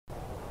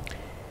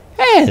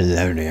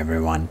Hello to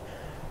everyone,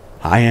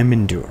 I am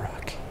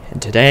Endurok,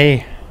 and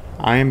today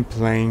I am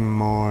playing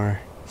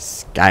more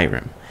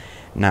Skyrim.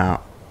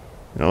 Now,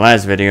 in the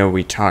last video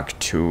we talked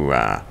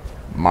to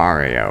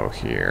Mario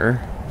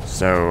here,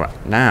 so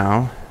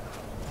now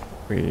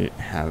we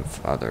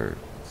have other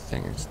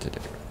things to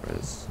do.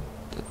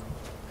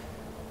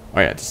 Oh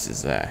yeah, this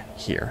is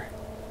here.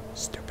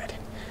 Stupid.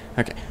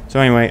 Okay,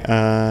 so anyway,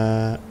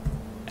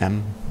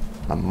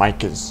 my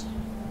mic is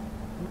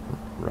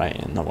right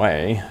in the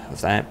way of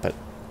that, but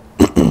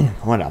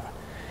whatever.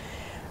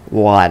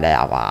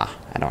 Whatever.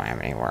 I don't have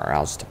anywhere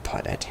else to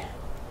put it.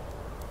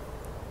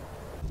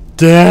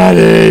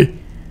 Daddy!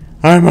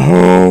 I'm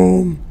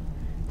home!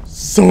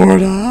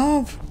 Sort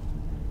of.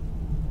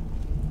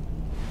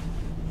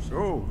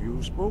 So,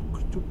 you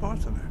spoke to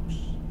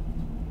Parthenax.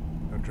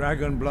 The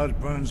dragon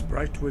blood burns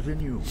bright within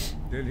you.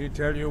 Did he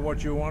tell you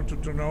what you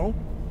wanted to know?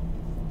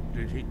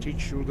 Did he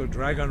teach you the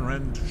dragon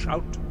rend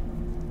shout?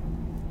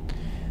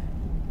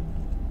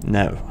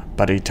 No,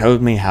 but he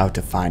told me how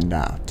to find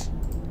out.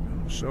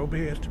 Well, so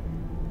be it.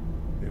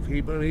 If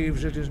he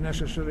believes it is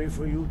necessary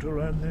for you to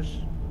learn this,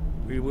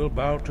 we will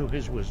bow to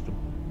his wisdom.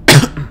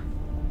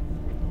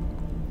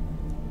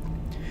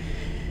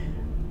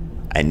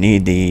 I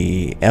need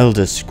the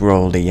Elder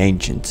Scroll the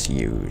Ancients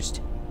used.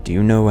 Do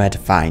you know where to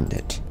find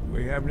it?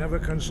 We have never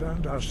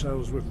concerned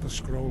ourselves with the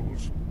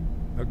scrolls.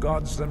 The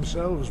gods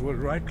themselves would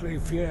rightly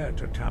fear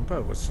to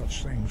tamper with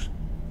such things.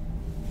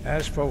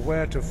 As for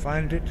where to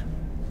find it,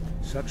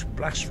 such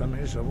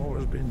blasphemies have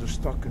always been the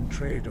stock and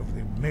trade of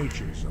the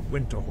mages of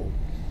Winterhold.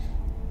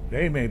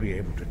 They may be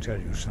able to tell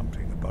you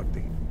something about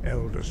the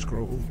Elder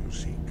Scroll you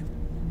seek.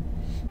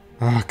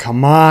 Oh,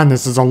 come on,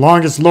 this is the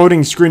longest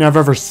loading screen I've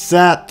ever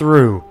sat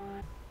through.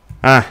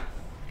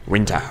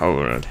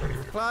 Winterhold.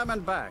 Climb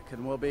and back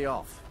and we'll be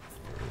off.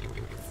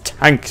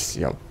 Thanks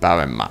you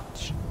very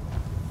much.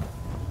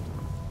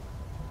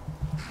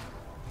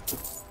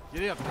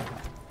 Giddy up.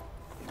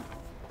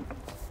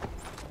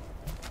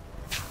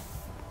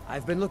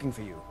 I've been looking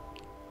for you.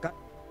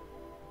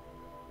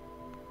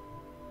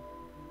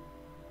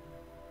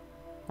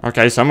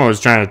 Okay, someone was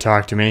trying to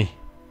talk to me.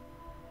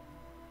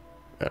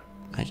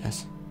 I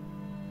guess.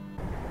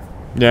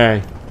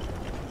 Yay.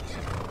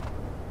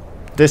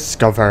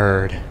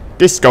 Discovered.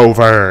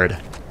 Discovered.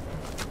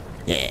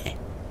 Yeah.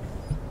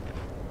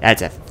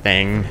 That's a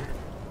thing.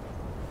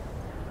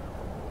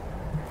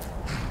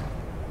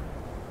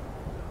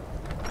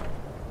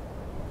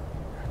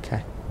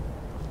 Okay.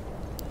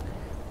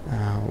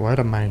 What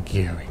am I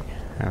doing?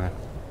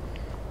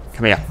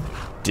 Come here,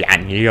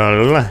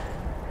 Daniel.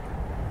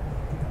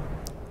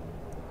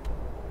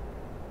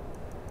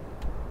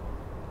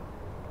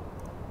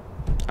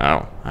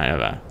 Oh, I have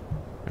a...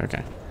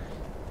 Okay.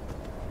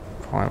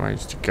 Quite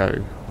ways to go.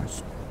 What's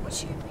Where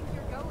do you think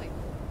you're going?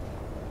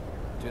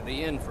 To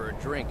the inn for a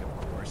drink, of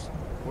course.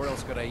 Where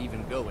else could I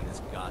even go in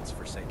this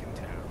god's-forsaken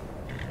town?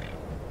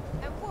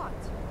 And what?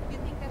 You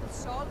think that'll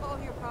solve all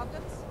your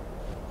problems?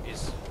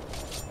 Is...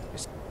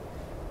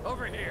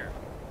 Over here!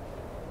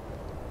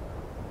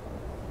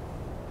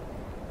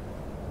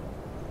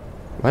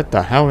 What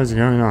the hell is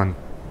going on?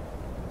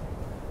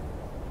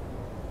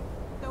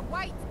 The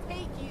whites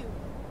take you!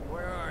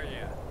 Where are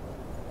you?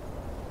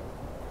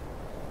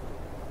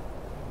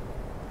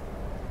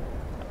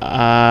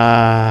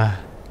 Are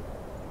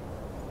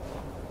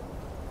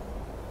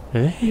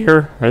they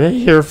here? Are they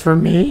here for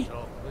me? It's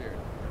all clear.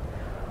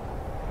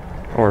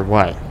 Or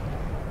what?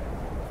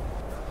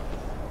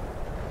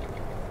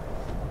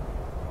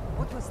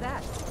 What was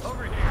that?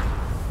 Over here!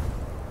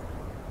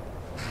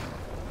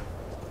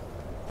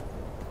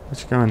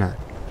 What's going on?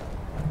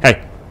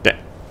 Hey,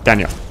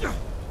 Daniel.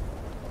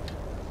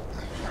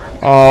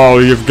 Oh,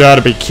 you've got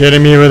to be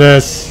kidding me with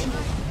this.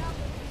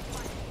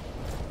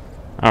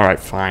 Alright,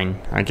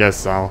 fine. I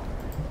guess I'll...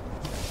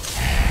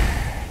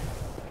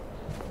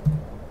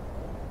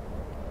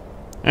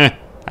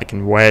 I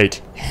can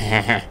wait.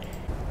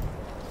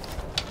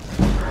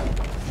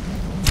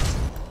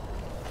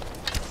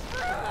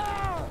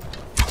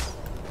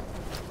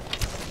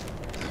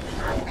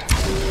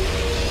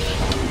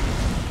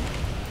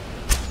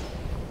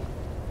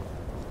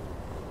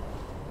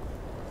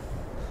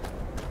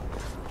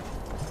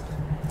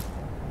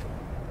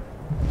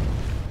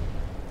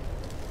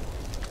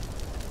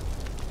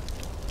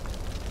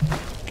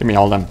 Give me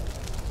all them.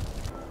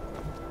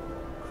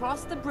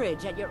 Cross the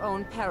bridge at your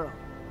own peril.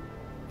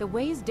 The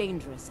way is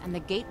dangerous, and the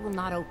gate will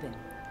not open.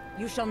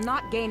 You shall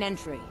not gain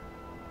entry.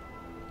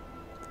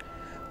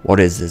 What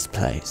is this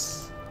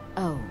place?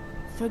 Oh,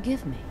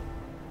 forgive me.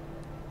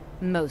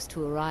 Most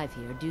who arrive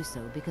here do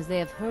so because they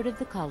have heard of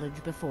the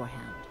college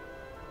beforehand.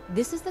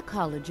 This is the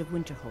College of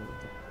Winterhold,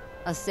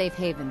 a safe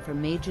haven for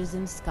mages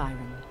in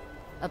Skyrim,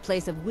 a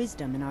place of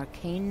wisdom and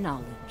arcane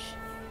knowledge.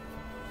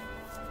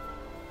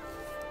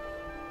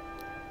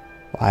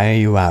 Why are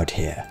you out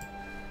here?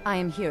 I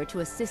am here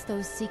to assist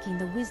those seeking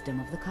the wisdom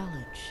of the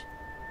college.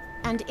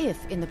 And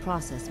if, in the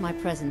process, my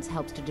presence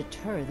helps to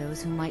deter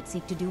those who might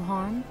seek to do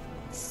harm,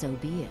 so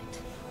be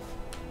it.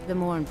 The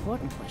more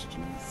important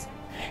question is,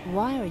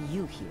 why are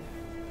you here?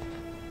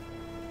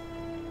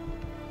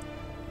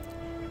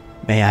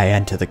 May I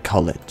enter the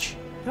college?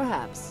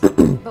 Perhaps.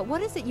 But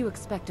what is it you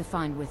expect to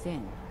find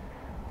within?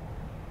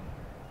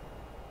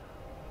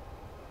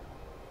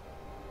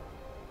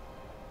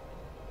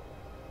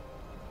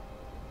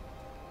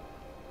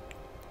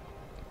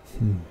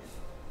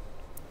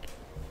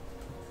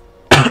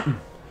 I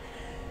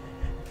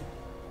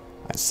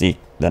seek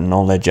the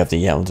knowledge of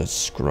the Elder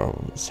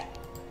Scrolls.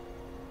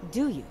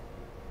 Do you?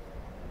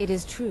 It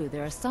is true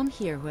there are some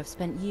here who have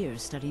spent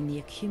years studying the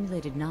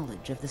accumulated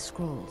knowledge of the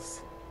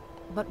scrolls.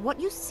 But what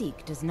you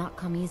seek does not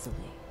come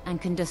easily,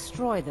 and can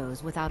destroy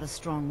those without a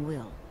strong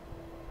will.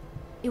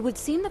 It would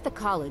seem that the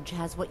college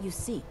has what you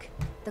seek.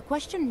 The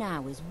question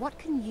now is, what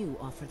can you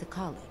offer the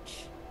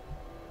college?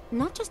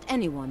 Not just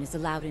anyone is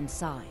allowed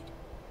inside.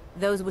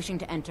 Those wishing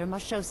to enter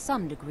must show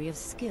some degree of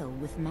skill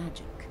with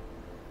magic.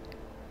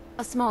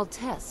 A small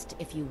test,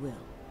 if you will.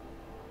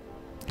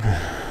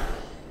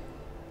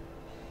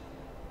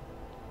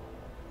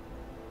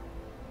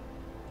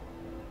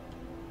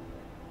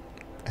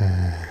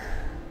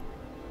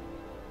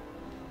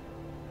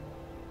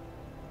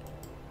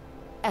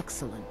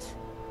 Excellent.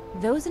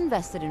 Those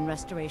invested in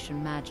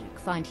restoration magic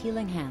find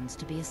healing hands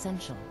to be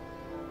essential.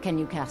 Can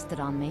you cast it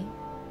on me?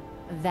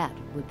 That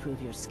would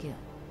prove your skill.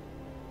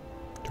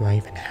 Do I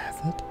even have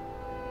it?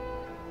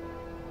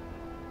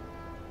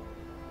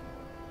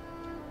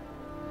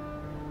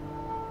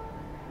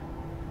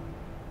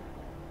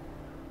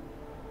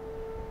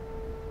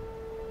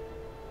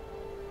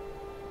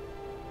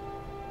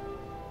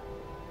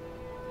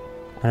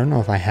 I don't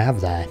know if I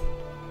have that.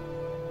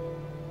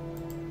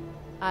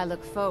 I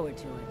look forward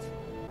to it.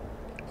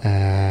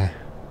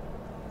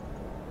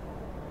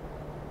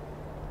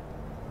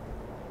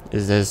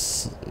 Is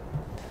this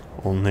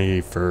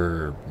only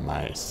for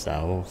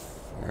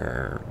myself,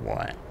 or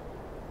what?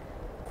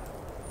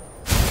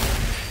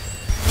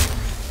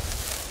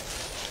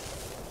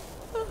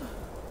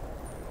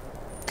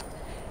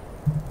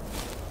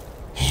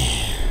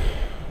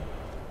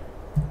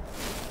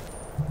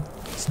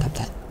 Stop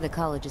that. The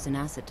college is an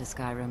asset to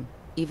Skyrim,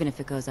 even if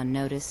it goes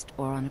unnoticed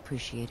or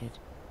unappreciated.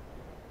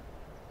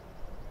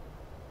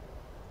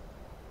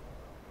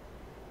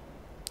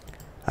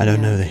 I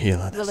don't know the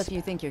heel of Well, this. if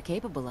you think you're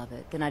capable of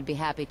it, then I'd be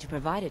happy to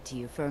provide it to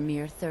you for a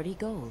mere 30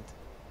 gold.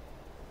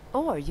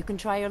 Or you can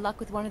try your luck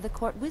with one of the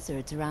court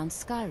wizards around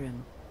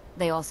Skyrim.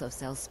 They also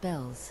sell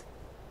spells.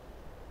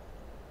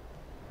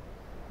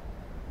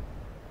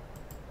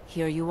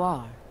 Here you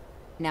are.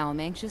 Now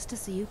I'm anxious to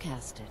see you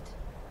cast it.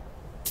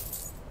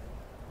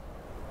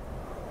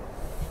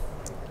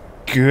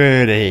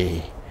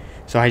 Goody.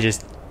 So I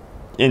just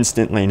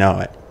instantly know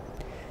it.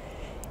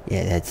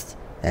 Yeah,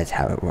 that's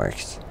how it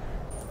works.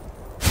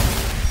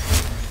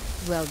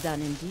 Well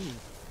done indeed.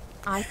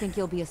 I think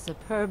you'll be a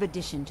superb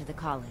addition to the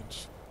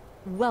college.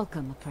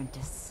 Welcome,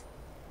 apprentice.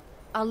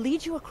 I'll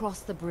lead you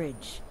across the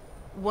bridge.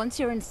 Once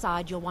you're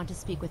inside, you'll want to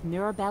speak with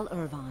Mirabelle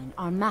Irvine,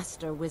 our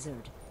master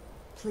wizard.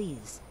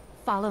 Please,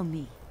 follow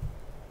me.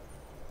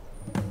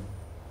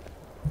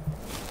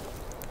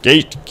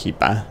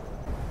 Gatekeeper.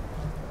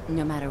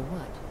 No matter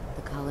what,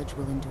 the college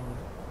will endure.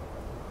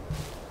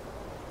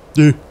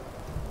 Yeah.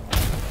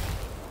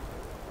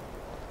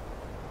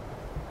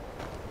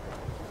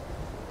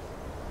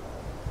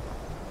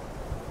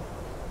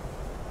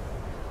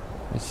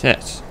 What's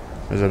this?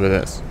 What's up with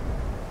this?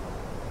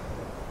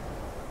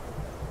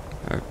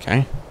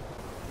 Okay.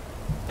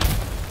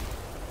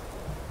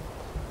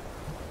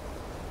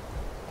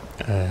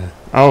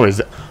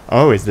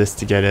 Is this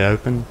to get it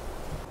open?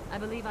 I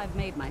believe I've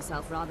made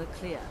myself rather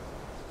clear.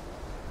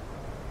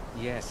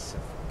 Yes,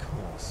 of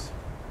course.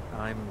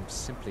 I'm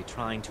simply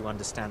trying to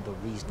understand the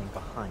reasoning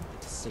behind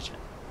the decision.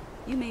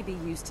 You may be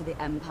used to the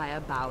Empire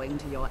bowing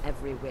to your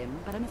every whim,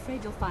 but I'm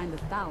afraid you'll find the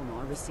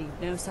Thalmor receive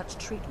no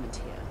such treatment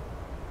here.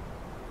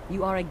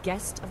 You are a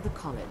guest of the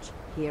college,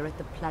 here at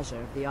the pleasure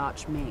of the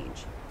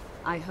Archmage.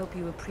 I hope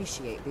you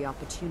appreciate the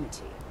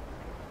opportunity.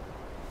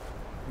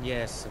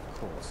 Yes, of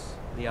course.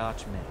 The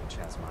Archmage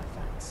has my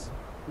thanks.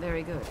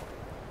 Very good.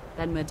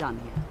 Then we're done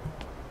here.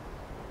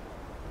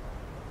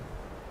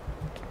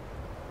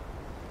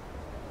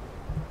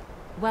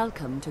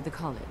 Welcome to the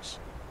college.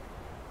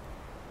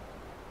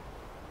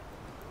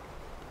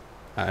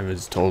 I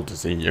was told to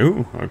see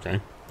you.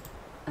 Okay.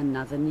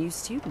 Another new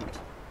student.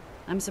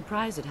 I'm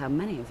surprised at how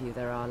many of you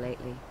there are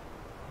lately.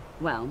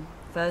 Well,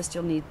 first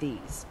you'll need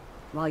these.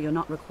 While you're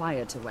not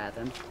required to wear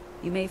them,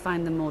 you may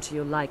find them more to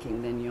your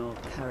liking than your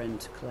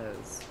current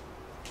clothes.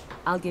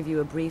 I'll give you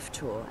a brief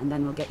tour, and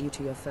then we'll get you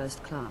to your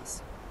first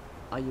class.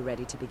 Are you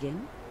ready to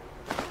begin?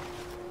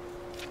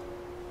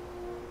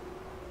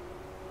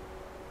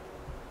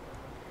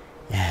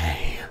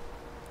 Yay.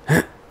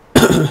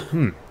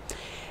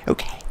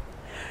 Okay.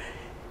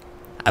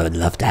 I would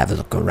love to have a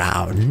look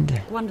around.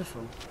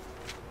 Wonderful.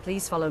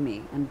 Please follow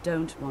me, and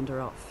don't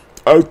wander off.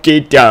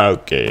 Okie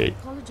dokie. The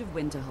College of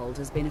Winterhold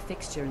has been a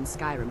fixture in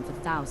Skyrim for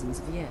thousands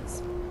of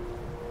years.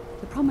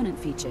 The prominent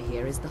feature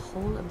here is the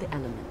Hall of the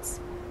Elements.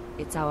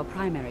 It's our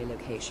primary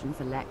location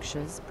for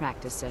lectures,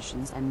 practice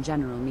sessions, and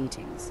general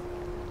meetings.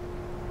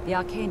 The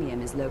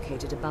Arcanium is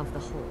located above the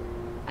hall.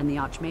 and the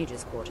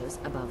Archmage's quarters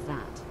above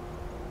that.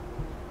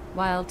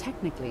 While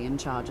technically in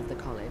charge of the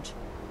college,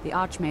 the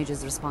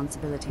Archmage's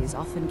responsibilities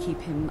often keep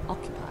him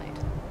occupied.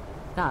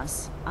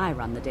 Thus, I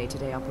run the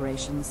day-to-day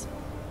operations.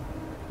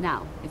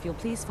 Now, if you'll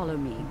please follow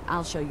me,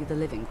 I'll show you the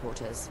living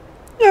quarters.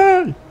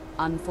 Yay!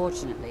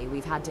 Unfortunately,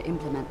 we've had to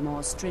implement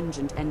more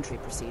stringent entry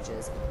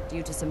procedures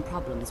due to some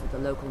problems with the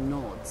local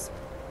Nords.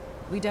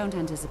 We don't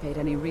anticipate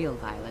any real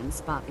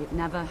violence, but it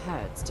never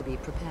hurts to be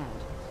prepared.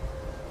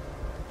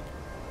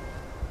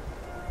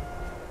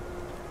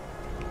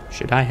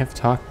 Should I have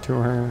talked to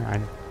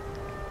her?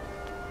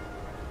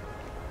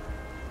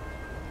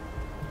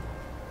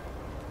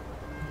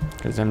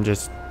 Because I'm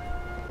just...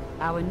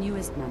 Our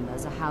newest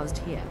members are housed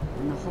here,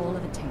 in the Hall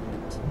of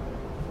Attainment.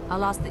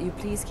 I'll ask that you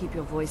please keep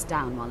your voice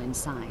down while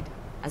inside,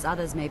 as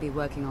others may be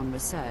working on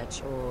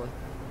research or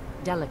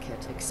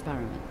delicate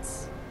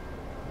experiments.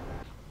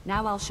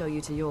 Now I'll show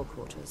you to your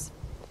quarters.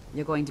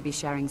 You're going to be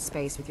sharing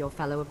space with your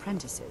fellow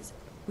apprentices,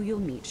 who you'll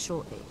meet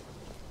shortly.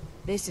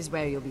 This is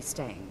where you'll be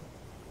staying.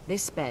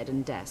 This bed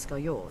and desk are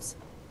yours.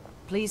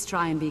 Please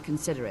try and be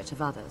considerate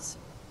of others.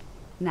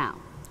 Now,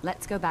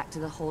 let's go back to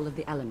the Hall of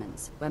the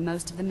Elements, where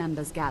most of the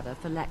members gather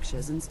for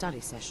lectures and study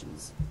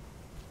sessions.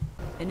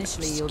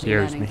 Initially, you'll be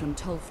learning from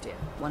Tolfdir,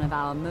 one of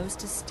our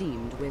most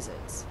esteemed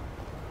wizards.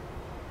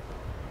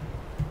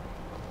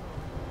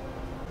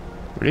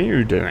 What are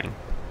you doing?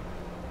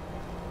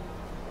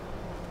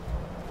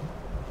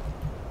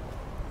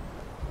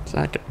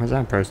 What's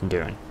that person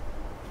doing?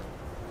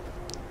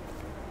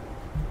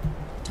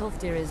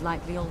 Tolfdir is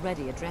likely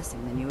already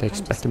addressing the new They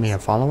apprentices. expected me to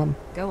follow him?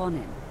 Go on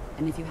in,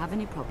 and if you have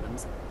any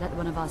problems, let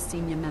one of our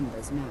senior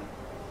members know.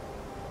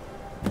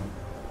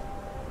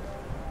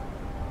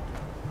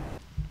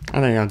 I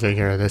think I'll take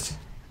care of this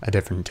a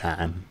different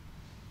time.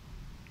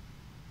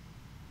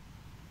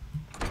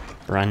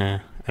 Right now,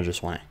 I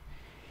just want to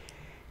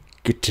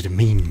get to the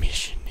main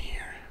mission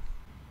here.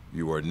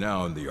 You are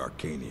now in the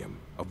Arcanium,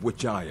 of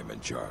which I am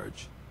in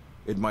charge.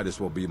 It might as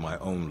well be my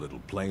own little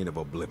plane of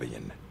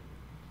oblivion.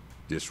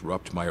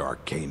 Disrupt my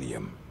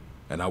Arcanium,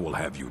 and I will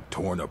have you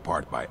torn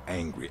apart by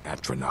angry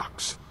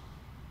Atronachs.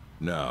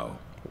 Now,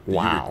 do you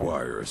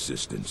require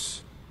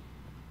assistance?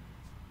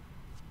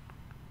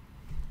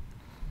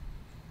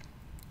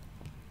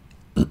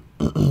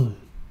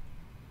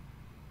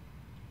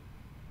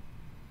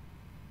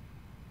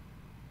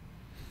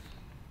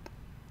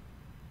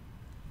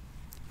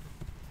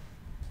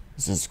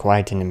 This is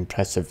quite an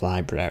impressive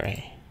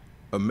library.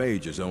 A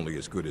mage is only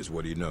as good as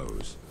what he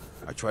knows.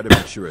 I try to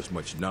make sure as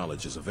much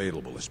knowledge is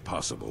available as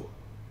possible.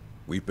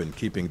 We've been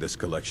keeping this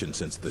collection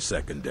since the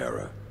Second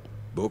Era.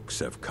 Books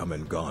have come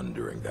and gone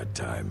during that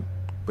time,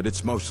 but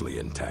it's mostly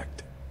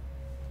intact.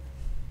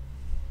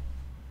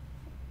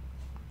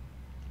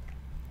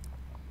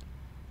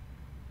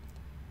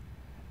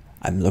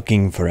 I'm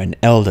looking for an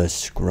Elder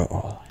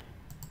Scroll.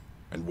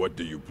 And what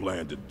do you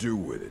plan to do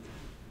with it?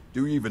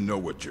 Do you even know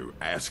what you're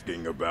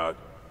asking about?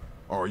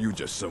 Or are you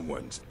just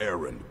someone's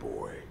errand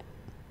boy?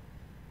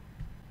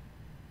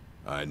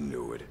 I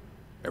knew it.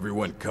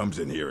 Everyone comes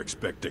in here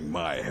expecting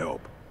my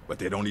help, but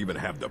they don't even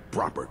have the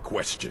proper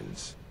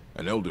questions.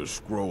 An Elder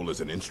Scroll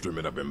is an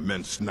instrument of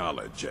immense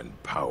knowledge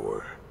and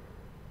power.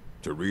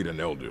 To read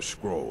an Elder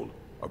Scroll,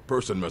 a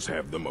person must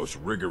have the most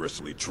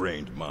rigorously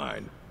trained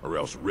mind, or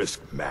else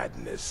risk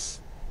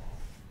madness.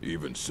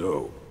 Even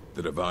so,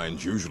 the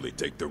Divines usually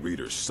take the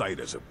reader's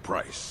sight as a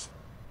price.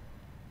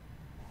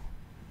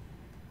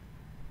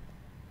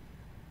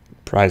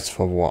 Price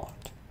for what?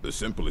 The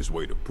simplest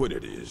way to put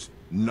it is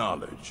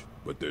knowledge,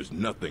 but there's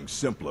nothing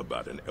simple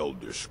about an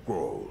Elder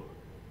Scroll.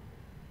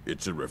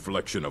 It's a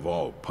reflection of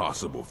all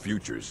possible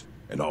futures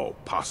and all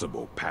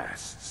possible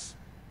pasts.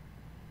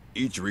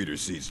 Each reader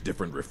sees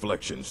different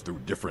reflections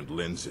through different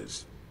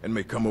lenses, and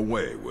may come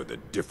away with a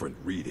different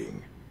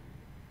reading.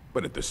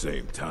 But at the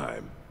same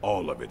time,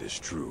 all of it is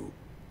true,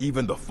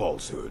 even the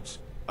falsehoods,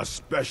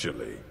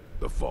 especially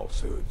the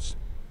falsehoods.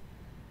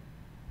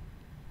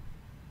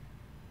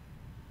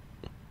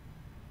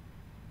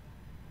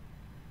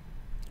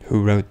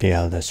 Who wrote the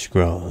Elder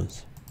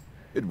Scrolls?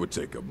 It would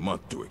take a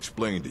month to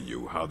explain to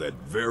you how that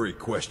very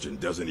question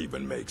doesn't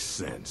even make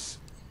sense.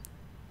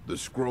 The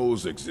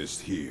scrolls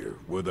exist here,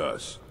 with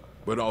us,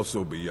 but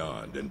also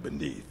beyond and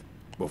beneath,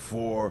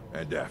 before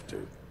and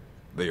after.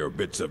 They are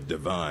bits of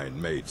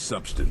divine-made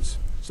substance,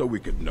 so we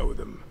could know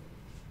them.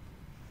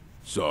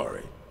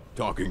 Sorry,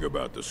 talking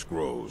about the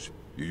scrolls,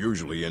 you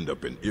usually end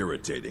up in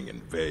irritating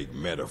and vague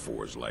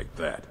metaphors like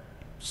that.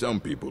 Some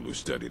people who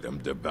study them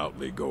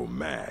devoutly go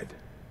mad.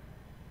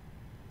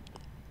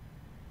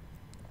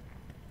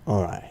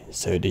 Alright,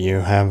 so do you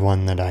have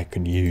one that I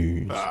could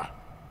use? Ah,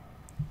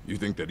 you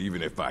think that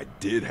even if I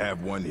did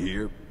have one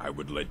here, I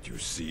would let you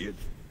see it?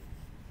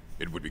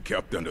 It would be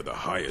kept under the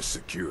highest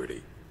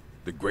security.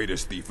 The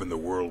greatest thief in the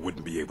world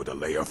wouldn't be able to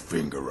lay a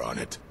finger on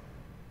it.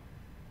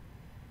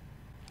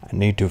 I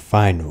need to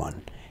find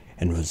one,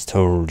 and was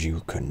told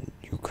you could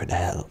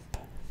help.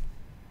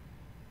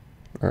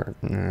 Or,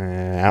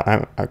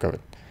 I'll go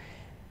with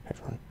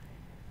which one.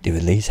 Do you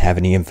at least have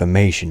any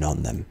information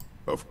on them?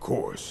 Of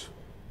course.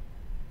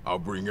 I'll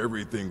bring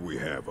everything we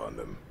have on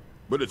them,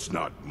 but it's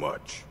not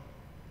much.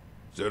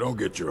 So don't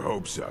get your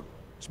hopes up.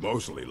 It's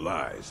mostly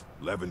lies,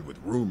 leavened with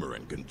rumor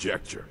and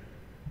conjecture.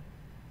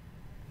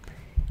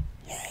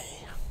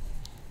 Yay.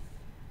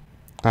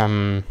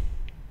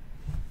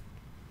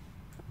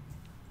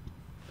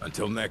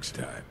 Until next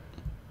time.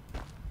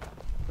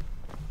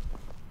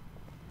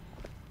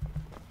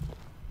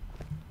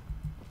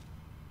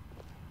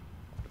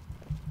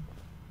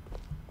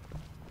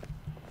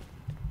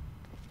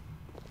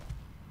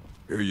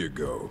 Here you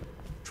go.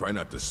 Try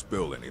not to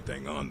spill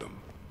anything on them.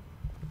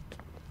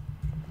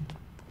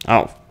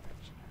 Oh.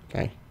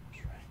 Okay.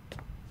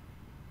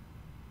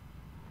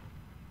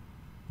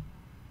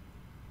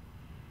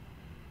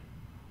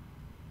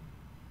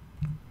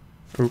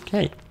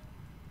 Okay.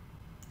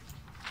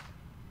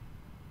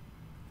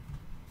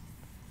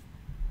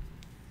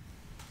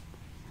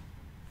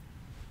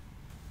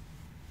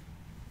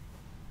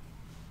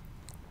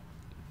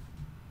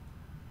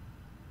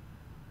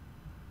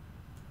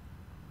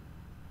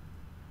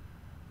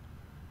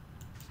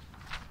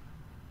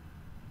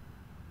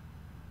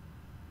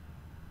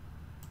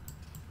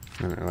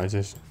 What is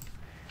this?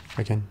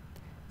 Again,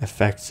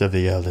 effects of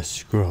the Elder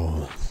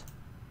Scrolls.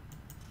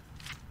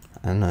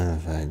 I don't know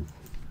if I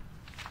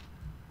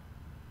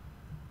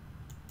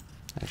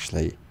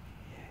actually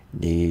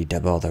need to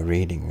bother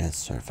reading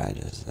this, or if I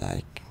just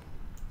like.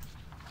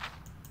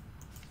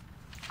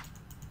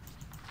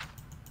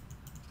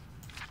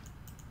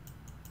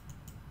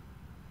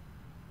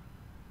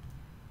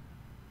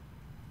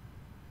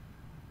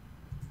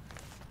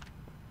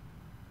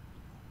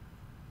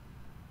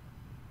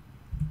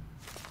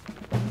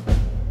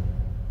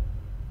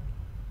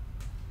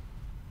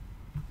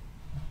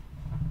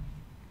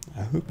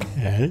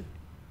 Okay.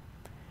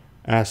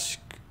 Ask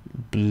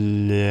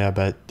Blair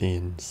about the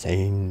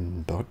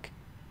insane book.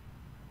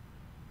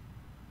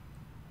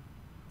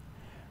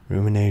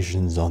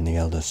 Ruminations on the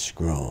Elder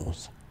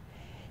Scrolls.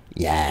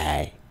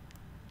 Yay!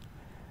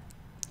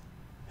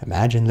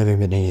 Imagine living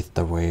beneath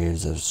the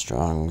waves of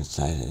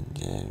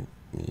strong-sided...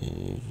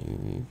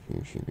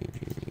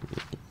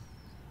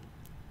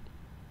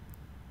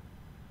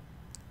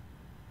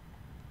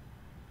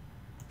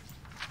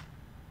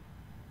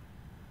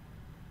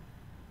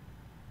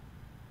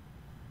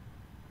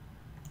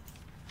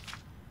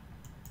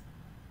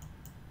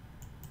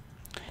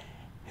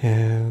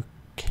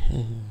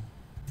 Okay.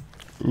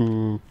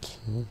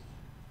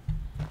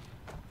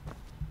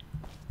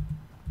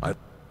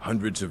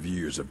 Hundreds of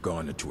years have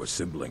gone into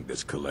assembling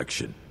this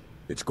collection.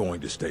 It's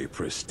going to stay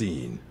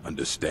pristine,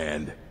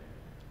 understand?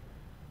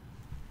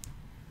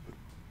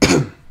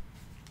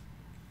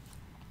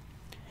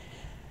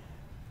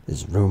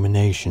 This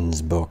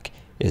Ruminations book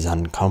is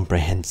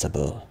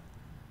incomprehensible.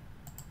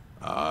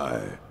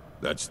 Aye,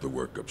 that's the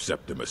work of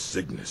Septimus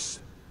Cygnus.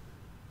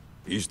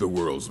 He's the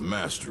world's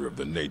master of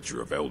the nature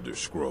of Elder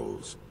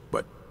Scrolls,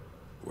 but,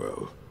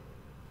 well,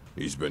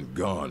 he's been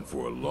gone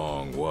for a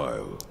long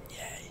while.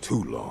 Yay.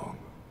 Too long.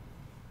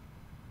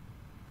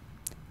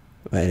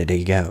 Where did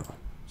he go?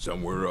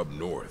 Somewhere up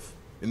north,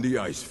 in the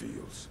ice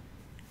fields.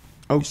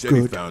 Oh, He said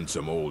good. he found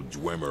some old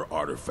Dwemer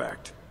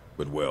artifact,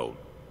 but well,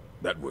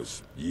 that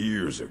was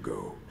years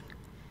ago.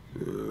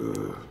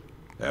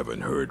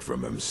 Haven't heard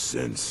from him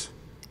since.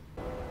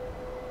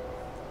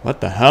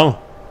 What the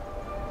hell?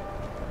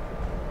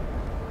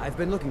 I've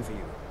been looking for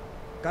you.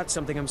 Got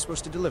something I'm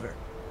supposed to deliver.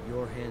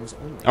 Your hands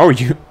only. Oh,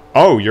 you.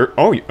 Oh, you're.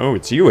 Oh,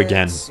 it's you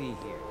again. Let's see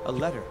here. A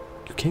letter.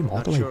 You came all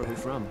Not the way sure back. who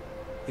from.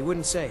 He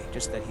wouldn't say,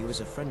 just that he was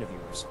a friend of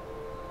yours.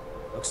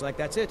 Looks like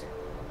that's it.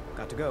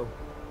 Got to go.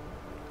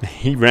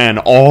 He ran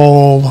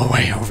all the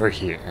way over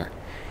here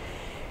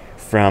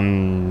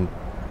from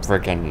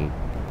friggin'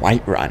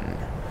 Whiterun.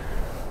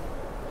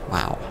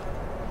 Wow.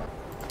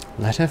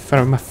 Letter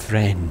from a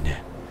friend.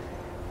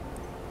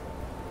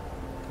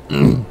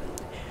 You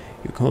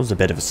caused a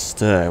bit of a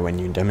stir when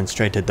you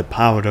demonstrated the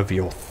power of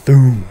your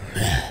Thum.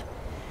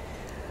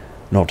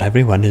 Not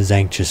everyone is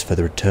anxious for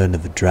the return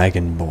of the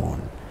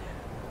Dragonborn.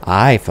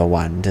 I, for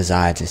one,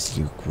 desire to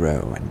see you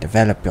grow and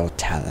develop your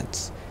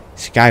talents.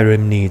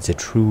 Skyrim needs a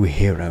true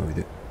hero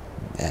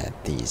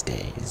these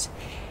days.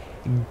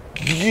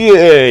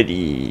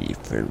 Goody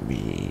for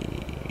me.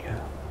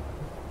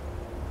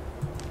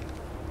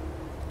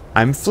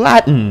 I'm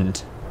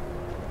flattened.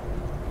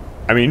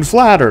 I mean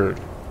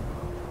flattered.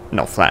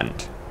 No,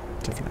 flattened.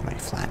 Definitely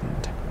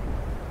flattened.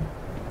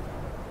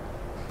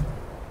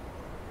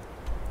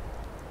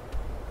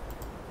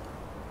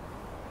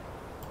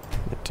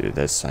 Let's do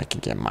this so I can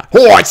get my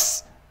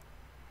horse!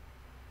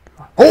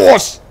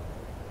 Horse!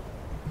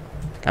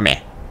 Come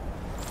here.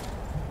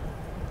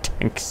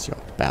 Thanks your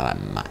very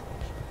much.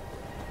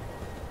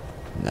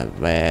 Now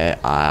where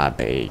are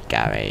we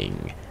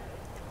going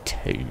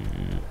to?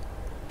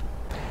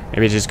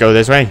 Maybe just go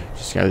this way.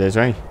 Just go this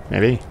way.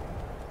 Maybe.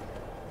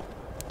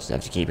 Just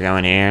have to keep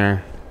going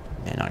here.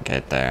 Then I'll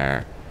get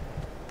there.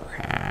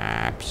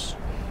 Perhaps.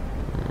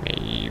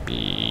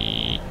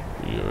 Maybe.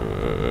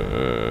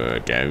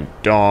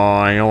 Don't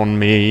die on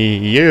me,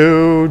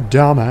 you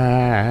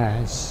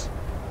dumbass.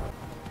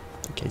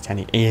 Okay,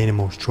 any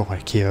animals try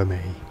to kill me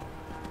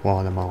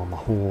while I'm on my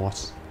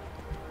horse.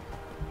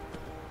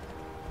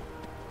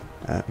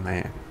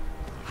 Man.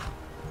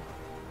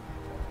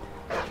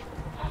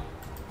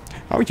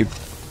 Oh, you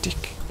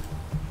dick.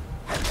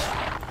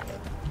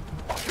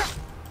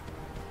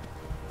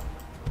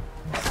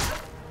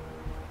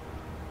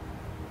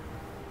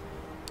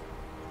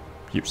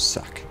 You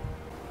suck.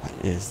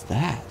 What is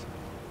that?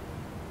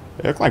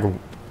 They look like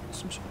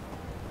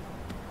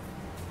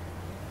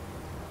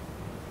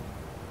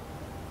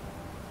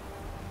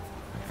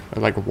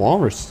they're like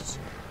walruses.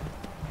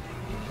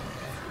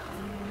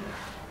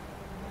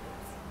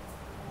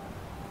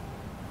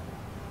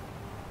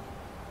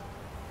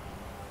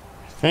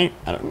 I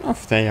don't know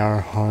if they are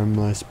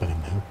harmless, but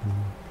I'm hoping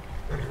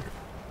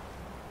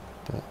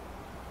that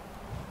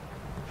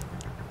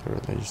they're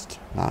at least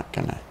not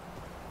gonna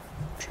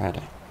try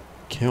to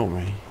kill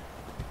me.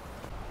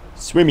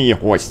 Swimmy,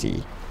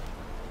 horsey.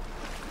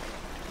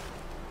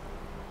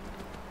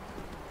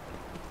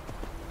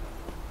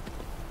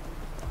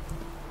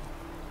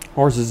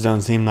 Horses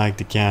don't seem like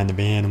the kind of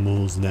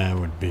animals that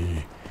would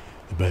be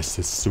the best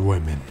at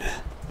swimming.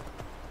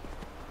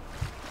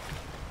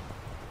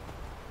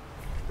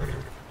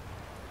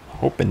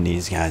 Hoping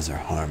these guys are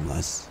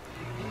harmless.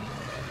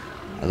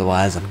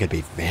 Otherwise, I'm gonna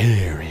be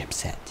very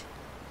upset.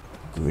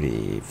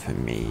 Goody for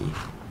me.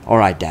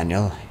 Alright,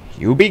 Daniel.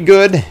 You be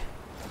good.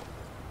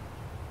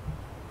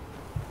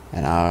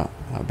 And I'll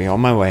be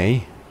on my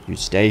way. You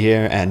stay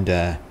here and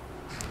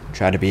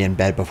try to be in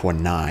bed before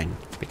 9.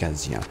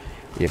 Because, you know,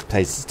 we have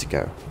places to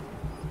go.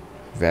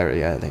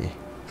 Very early.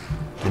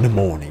 In the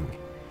morning.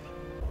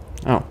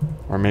 Oh,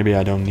 or maybe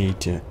I don't need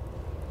to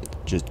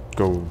just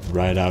go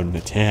right out and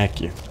attack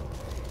you.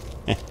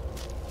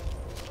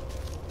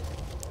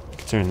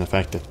 Considering the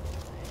fact that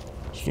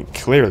he can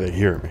clearly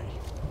hear me,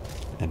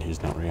 and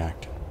he's not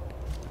reacting.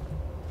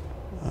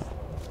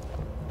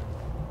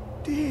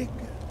 Dig,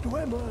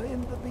 Dwemer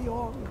in the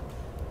beyond.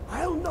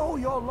 I'll know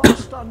your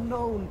lost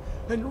unknown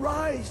and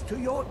rise to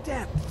your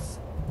depths.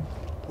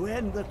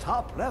 When the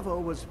top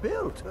level was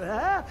built,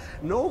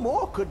 no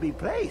more could be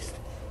placed.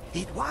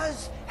 It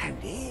was and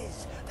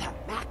is the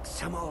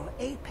maximal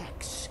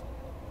apex.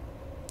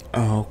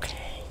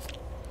 Okay.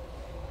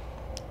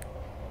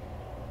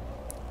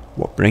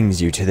 What brings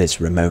you to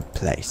this remote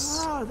place?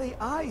 Ah, the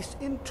ice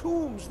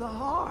entombs the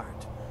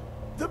heart.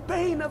 The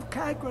bane of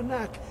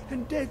Kagranak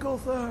and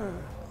Degolthur.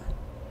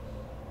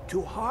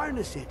 To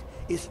harness it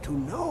is to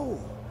know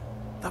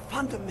the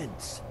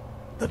fundaments.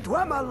 The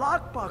Dwemer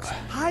lockbox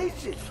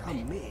hides it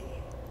from me.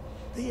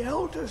 The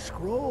Elder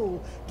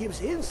Scroll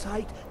gives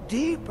insight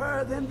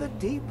deeper than the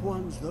deep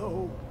ones,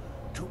 though,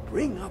 to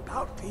bring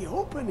about the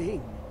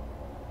opening.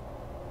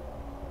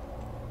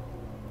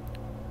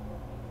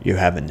 You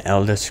have an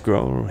Elder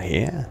Scroll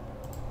here?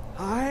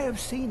 I have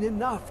seen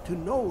enough to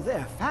know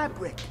their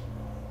fabric.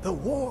 The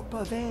warp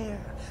of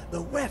air,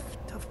 the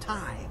weft of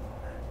time.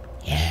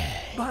 Yeah.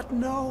 But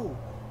no,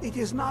 it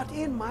is not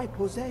in my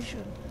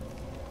possession.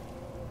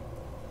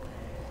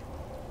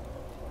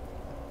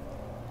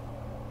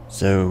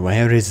 So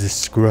where is the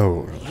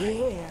scroll?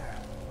 Here.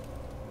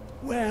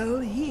 Well,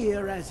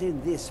 here as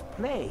in this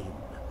plane.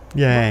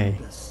 Yay.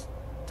 Londus,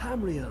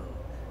 Tamriel,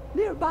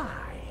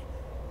 nearby.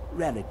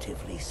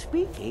 Relatively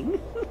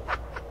speaking.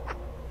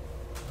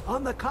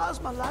 On the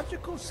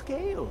cosmological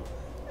scale,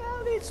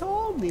 well, it's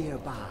all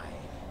nearby.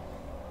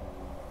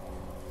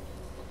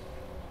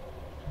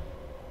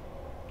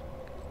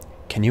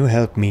 Can you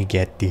help me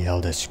get the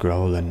Elder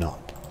Scroll or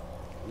not?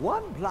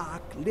 One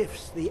block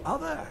lifts the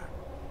other.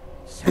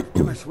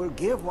 Septimus will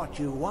give what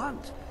you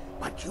want,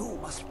 but you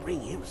must bring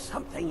him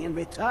something in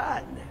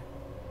return.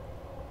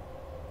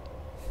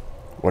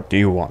 What do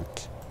you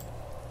want?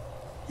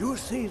 You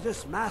see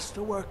this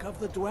masterwork of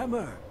the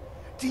Dwemer,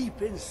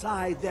 deep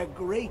inside their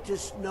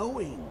greatest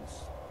knowings.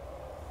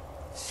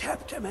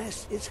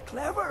 Septimus is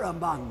clever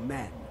among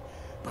men,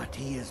 but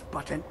he is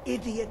but an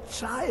idiot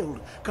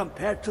child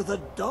compared to the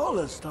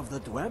dullest of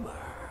the Dwemer.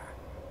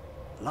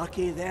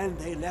 Lucky then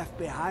they left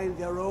behind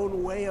their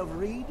own way of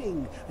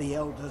reading the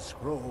Elder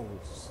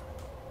Scrolls.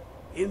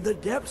 In the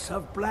depths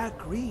of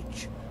Black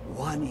Reach,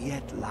 one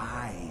yet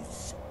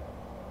lies.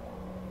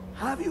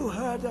 Have you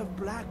heard of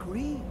Black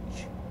Reach?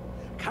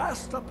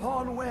 Cast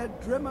upon where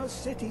Drimmer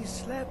City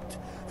slept,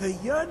 the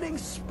yearning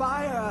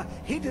spire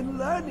hidden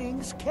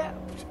learnings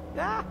kept.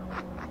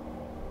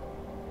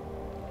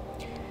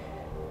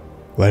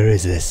 Where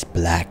is this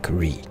Black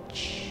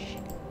Reach?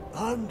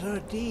 Under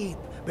deep,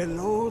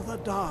 below the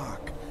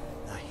dark,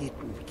 the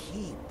hidden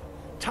keep,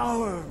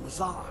 Tower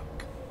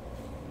Mzark.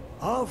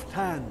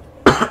 Of-Tand,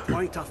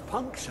 point of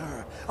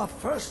puncture, a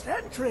first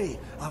entry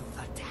of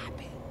the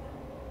tapping.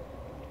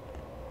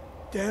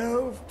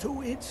 Delve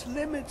to its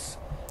limits,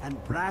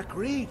 and Black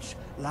Reach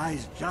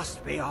lies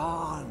just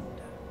beyond.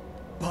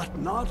 But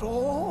not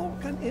all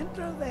can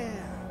enter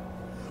there.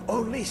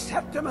 Only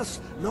Septimus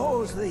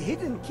knows the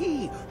hidden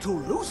key to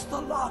loose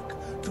the lock,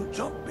 to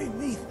jump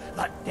beneath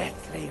the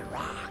deathly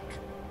rock.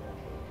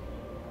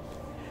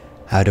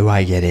 How do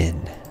I get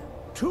in?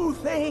 Two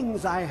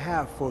things I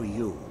have for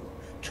you.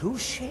 two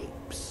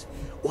shapes,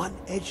 one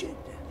edged,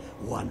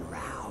 one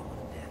round.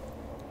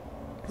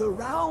 The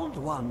round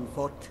one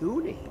for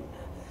tuning.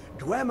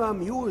 Dwemer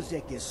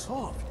music is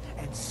soft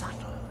and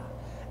subtle,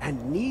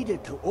 and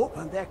needed to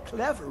open their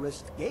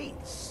cleverest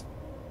gates.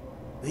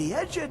 The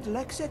edged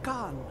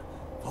lexicon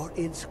for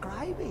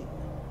inscribing.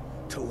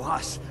 To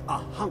us, a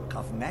hunk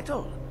of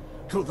metal.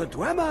 To the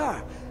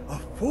Dwemer, a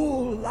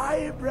full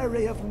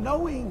library of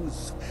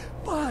knowings,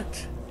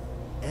 but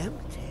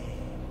empty.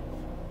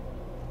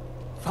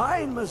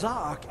 Find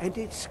Mazark and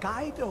its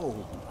sky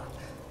dome.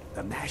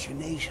 The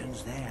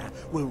machinations there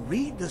will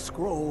read the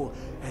scroll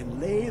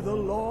and lay the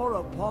lore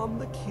upon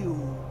the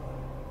cube.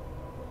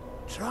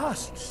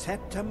 Trust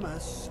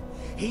Septimus.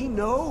 He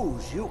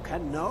knows you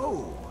can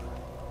know.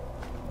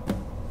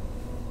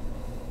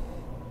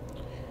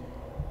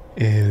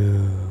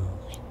 Ew.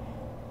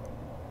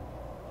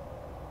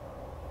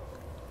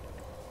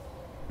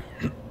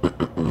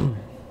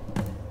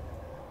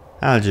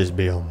 I'll just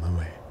be on my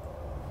way.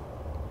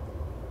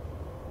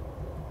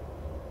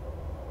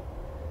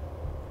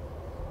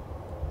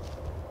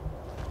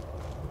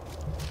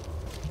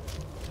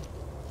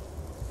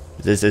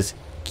 This is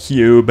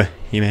cube,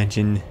 he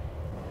mentioned.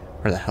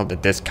 Where the hell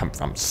did this come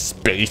from?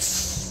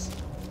 Space?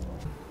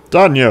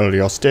 Daniel,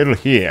 you're still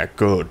here.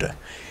 Good.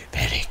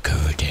 Very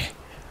good.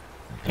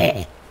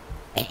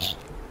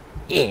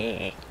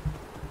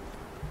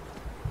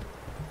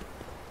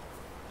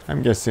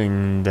 I'm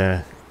guessing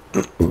the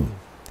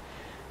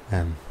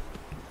I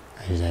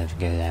just have to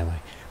go that way.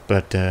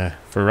 But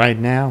for right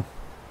now,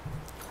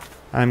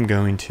 I'm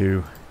going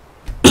to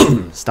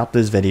stop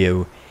this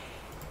video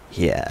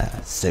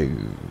here. So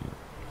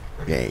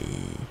yay.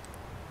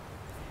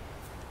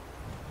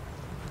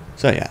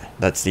 So yeah,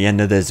 that's the end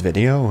of this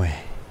video,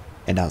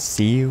 and I'll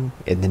see you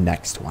in the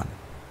next one.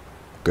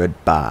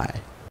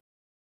 Goodbye.